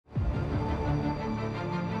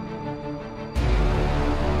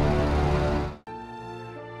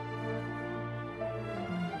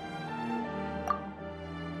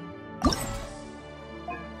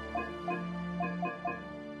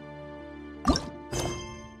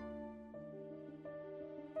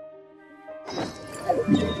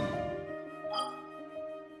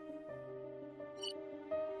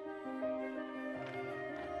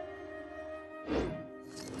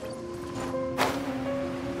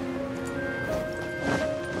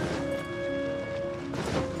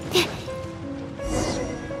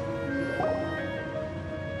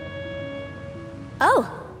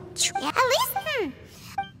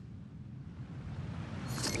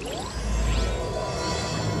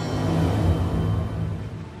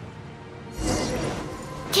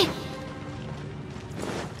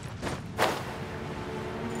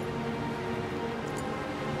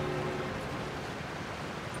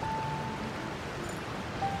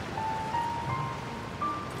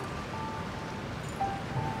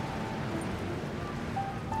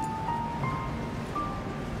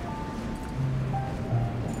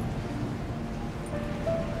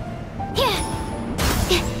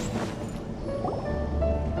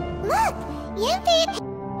Can't they?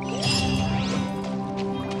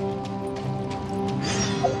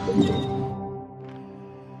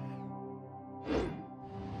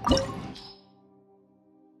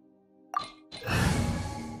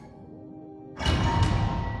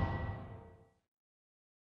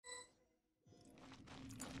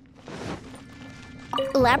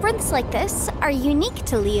 Labyrinths like this are unique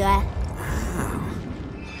to Liyue. Wow.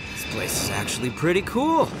 This place is actually pretty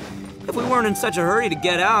cool. If we weren't in such a hurry to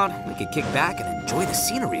get out, we could kick back and enjoy the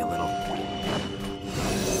scenery a little.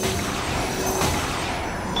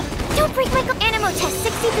 Don't break my Animo test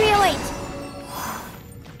 6308!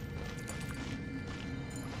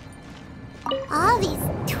 All these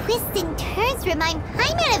twists and turns remind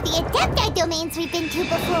Paimon of the Adepti domains we've been to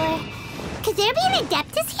before. Could there be an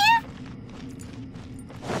Adeptus here?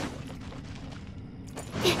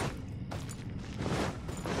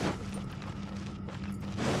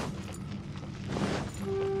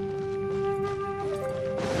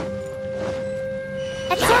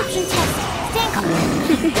 Absorption test! Stand calm!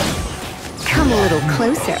 Come a little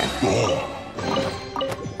closer.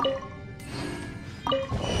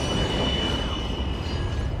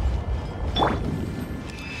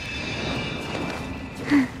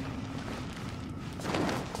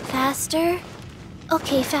 Faster.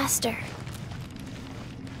 Okay, faster.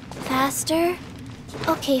 Faster.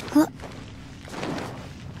 Okay.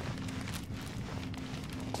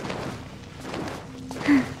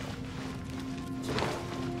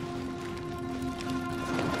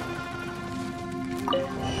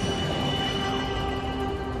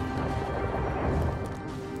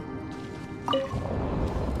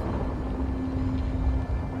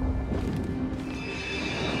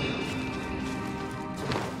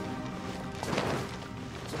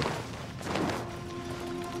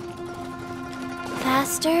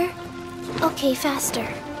 Faster. Okay, faster.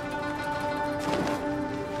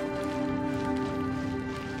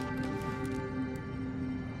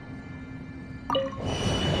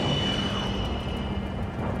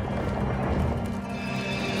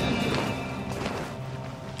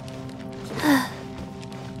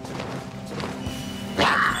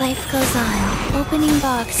 Life goes on. Opening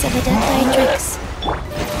box of Adepti drinks.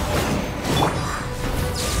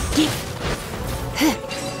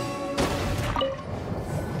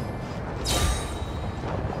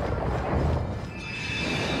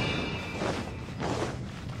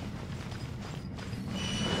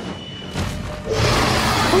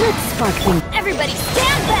 Let's spark things. Everybody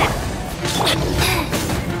stand back!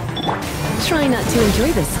 Try not to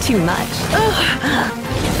enjoy this too much.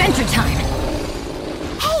 Adventure time!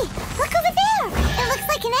 Hey, look over there! It looks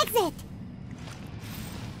like an exit.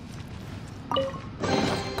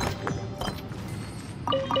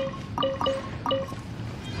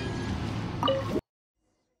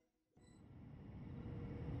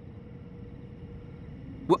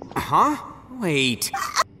 Huh? Wait.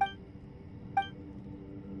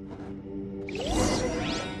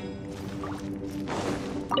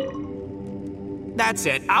 That's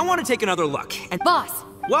it. I want to take another look. And Boss!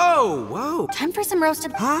 whoa, whoa. Time for some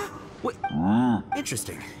roasted. Huh? Wait.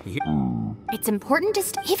 Interesting. It's important to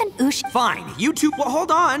even Ush. Fine. You two. Well,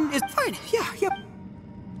 hold on. It's fine. Yeah.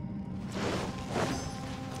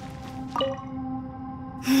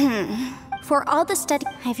 For all the study,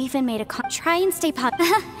 I've even made a try and stay pop.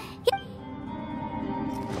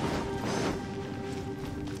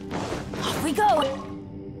 Off we go!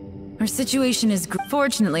 Our situation is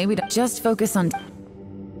fortunately, we don't just focus on.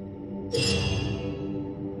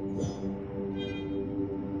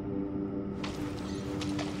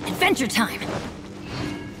 Adventure time!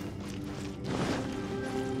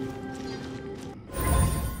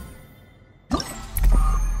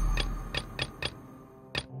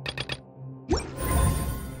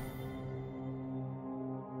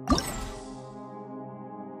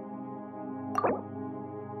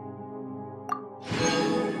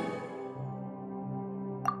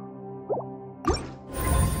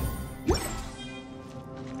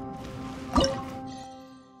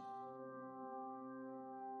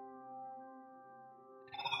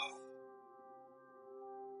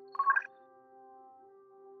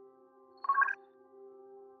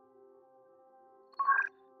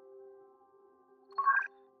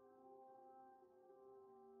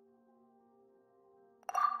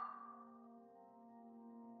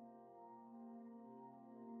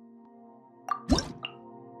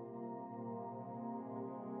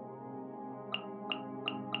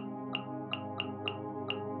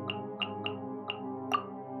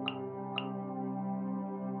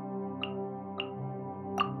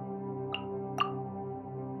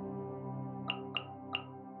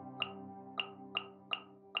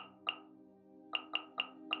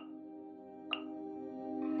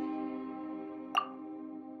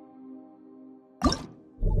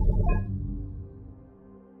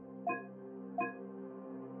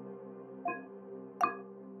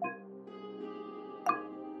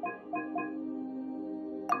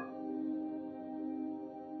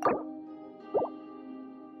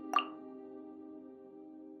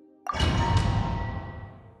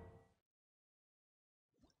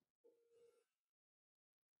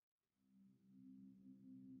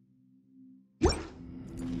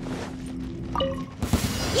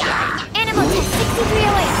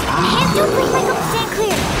 6308. Hands don't break my hook. Stand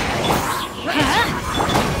clear.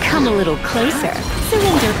 Come a little closer.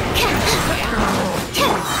 Surrender.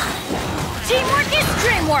 Teamwork is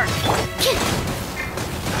dreamwork!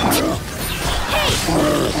 Hey!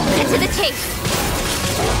 Cut to the chase!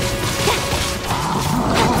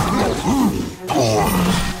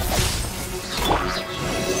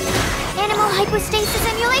 Animal hypostasis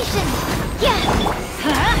emulation. Yeah.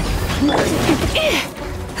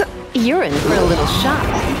 You're in for a little shock.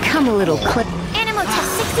 Come a little closer. Animal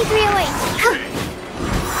test 6308.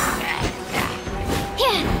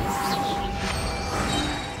 Yeah.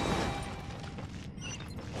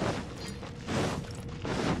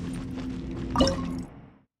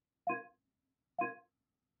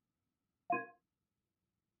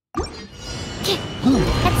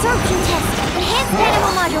 Absorption test. Enhanced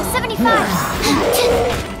animal module 75.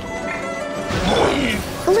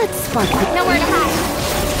 Let's spark the... Nowhere to hide.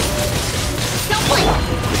 Don't blink.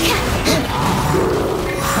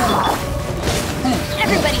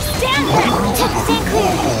 Everybody stand back! Stand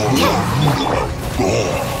clear.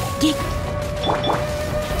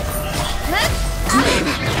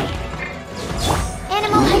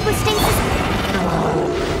 Animal hypostasis.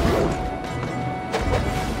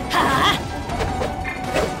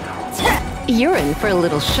 You're in for a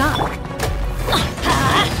little shock.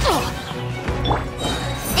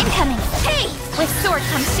 Incoming. Hey! With sword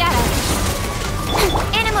comes shadow.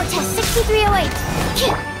 Animal test 6308.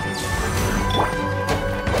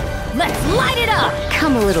 Let's light it up!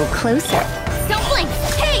 Come a little closer. Don't blink!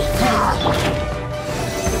 Hey!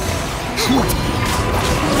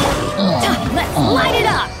 Let's light it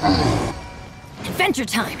up! Adventure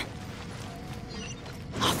time!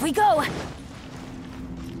 Off we go!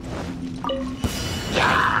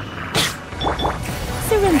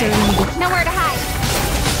 Surrender. Nowhere to hide.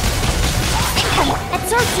 Incoming.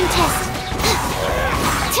 Absorption test.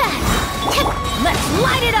 Let's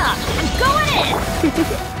light it up! I'm going in!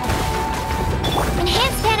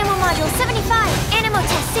 Enhanced animal module 75. Animal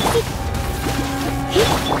test 60.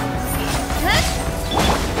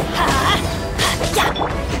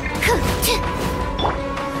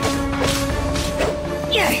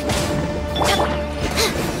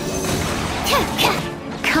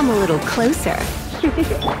 Come a little closer.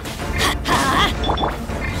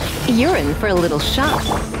 You're in for a little shock.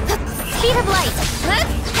 Speed of light.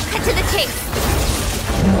 Cut to the chase!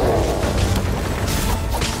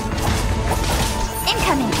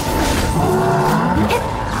 Incoming.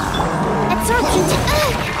 Absorption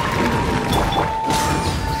test.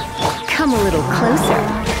 Come a little closer.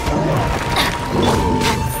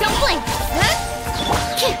 Don't blink.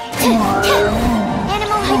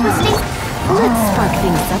 Animal hypostasis. Let's spark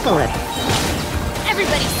things up a little.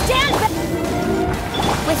 Everybody stand back!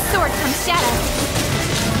 With sword comes shadow.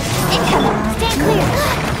 Incoming. Stand clear.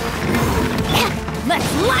 Let's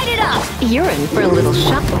light it up! You're in for a little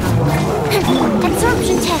shock.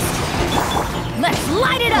 Absorption test. Let's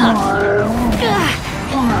light it up!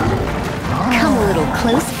 Come a little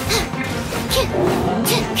closer.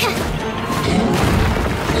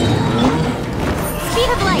 Speed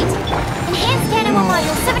of light. Enhanced animal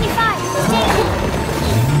module 75. Stand clear.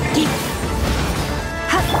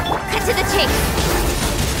 Cut to the chase!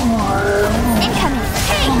 Incoming.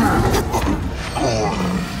 Hey!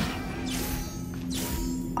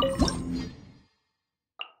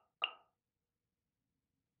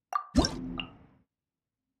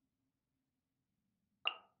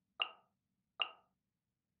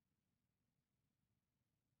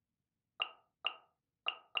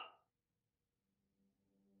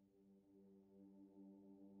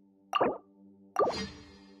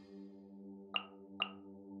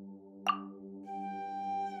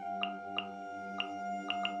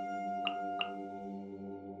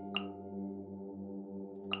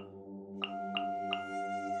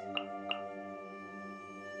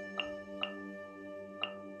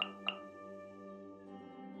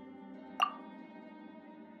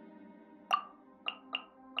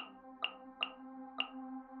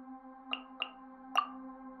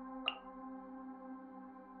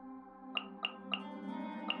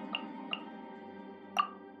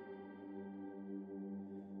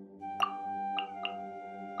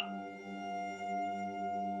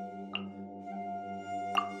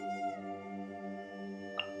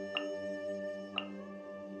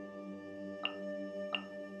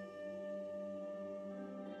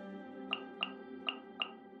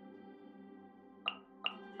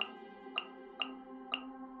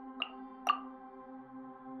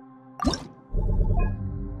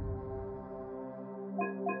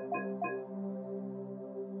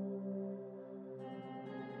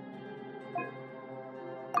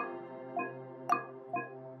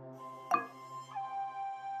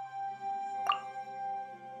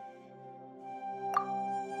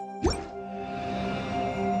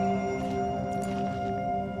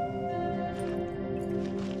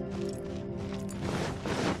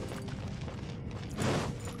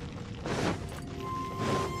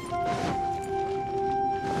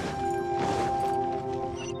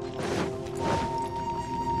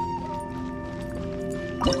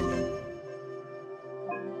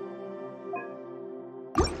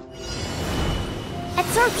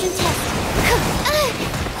 Absorption test.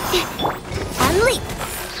 Unleap.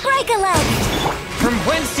 Break a leg. From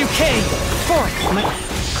whence you came, forth, my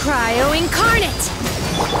cryo incarnate.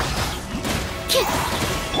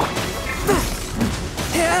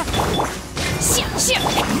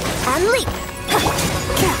 Unleap.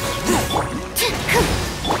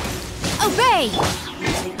 Obey!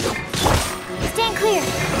 Stand clear.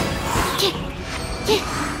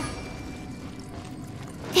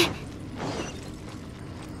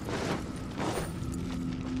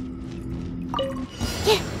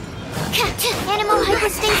 Animal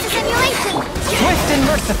hypostasis emulation. Swift and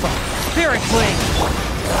merciful, spirit wing.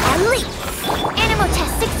 Unleap. Animal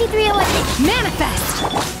test 6301. Manifest!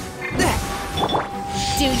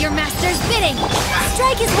 Do your master's bidding!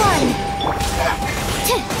 Strike is one.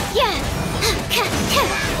 Yeah.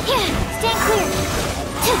 Stand clear.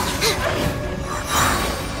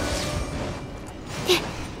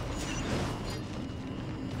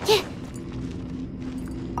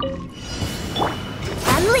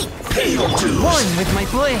 Unleap. One with my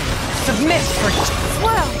blade. Submit for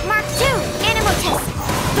Swirl. Mark 2. Animal test.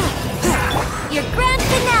 Your grand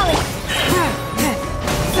finale.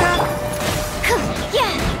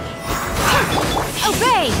 Yeah.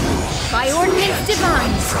 Obey! By ordinance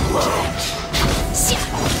divine!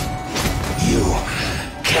 You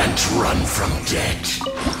can't run from death.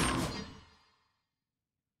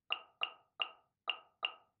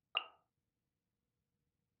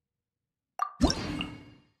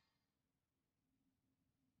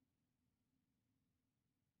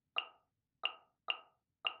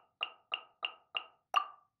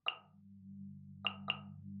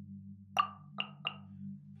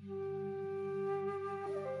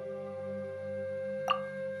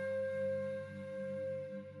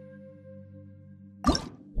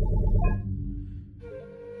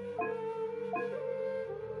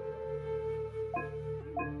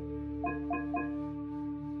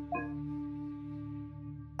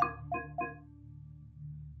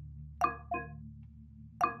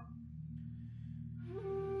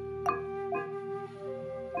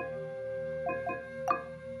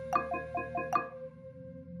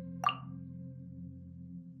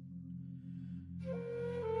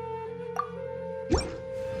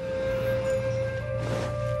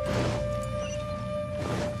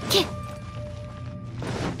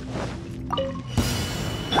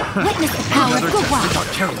 Witness the power of Gua!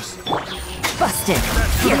 Careless. Busted!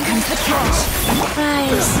 Here comes the catch!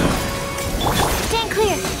 Surprise. Stand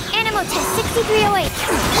clear. Animal test 6308.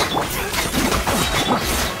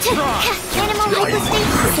 Animal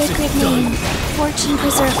hypostasis. Sacred name. Fortune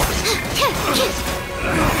preserve.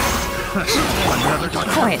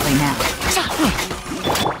 Quietly now.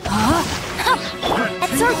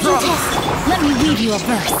 Absorption test. Let me read you a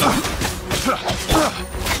verse.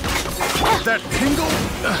 That tingle?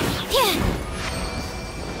 Yeah.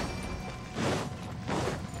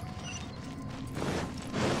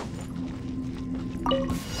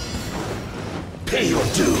 Pay your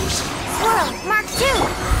dues. Swirl. Mark 2.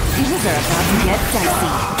 Things are about to get dicey.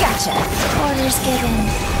 Gotcha. Orders given.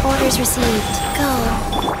 Orders received. Go.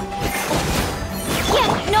 Yeah,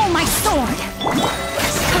 no, my sword!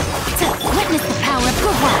 Witness the power of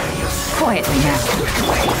Gua! Quietly now.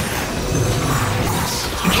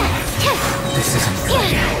 This isn't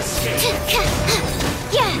good.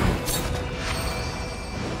 Yeah.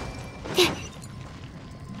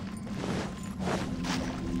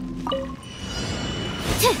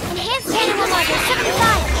 Enhanced animal module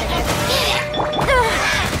 75.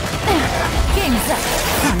 Game's up.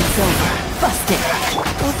 Sun's over. Busted.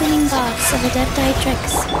 Opening box of adept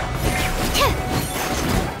Direcliff.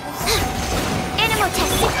 Animal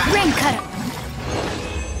test. Ring cutter.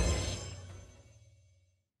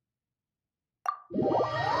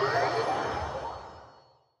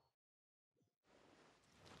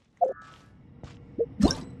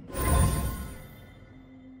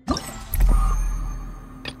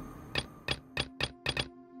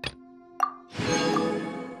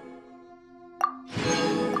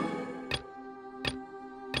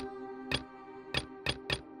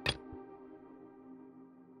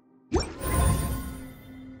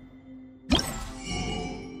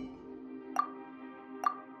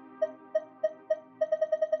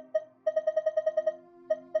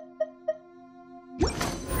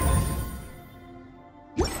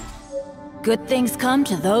 Good things come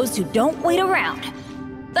to those who don't wait around.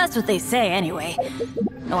 That's what they say, anyway.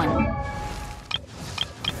 No one.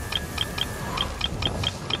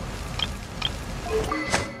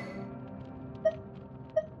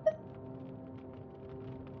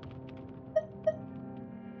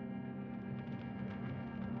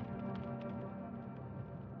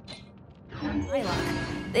 My luck.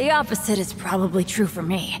 The opposite is probably true for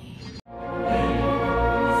me.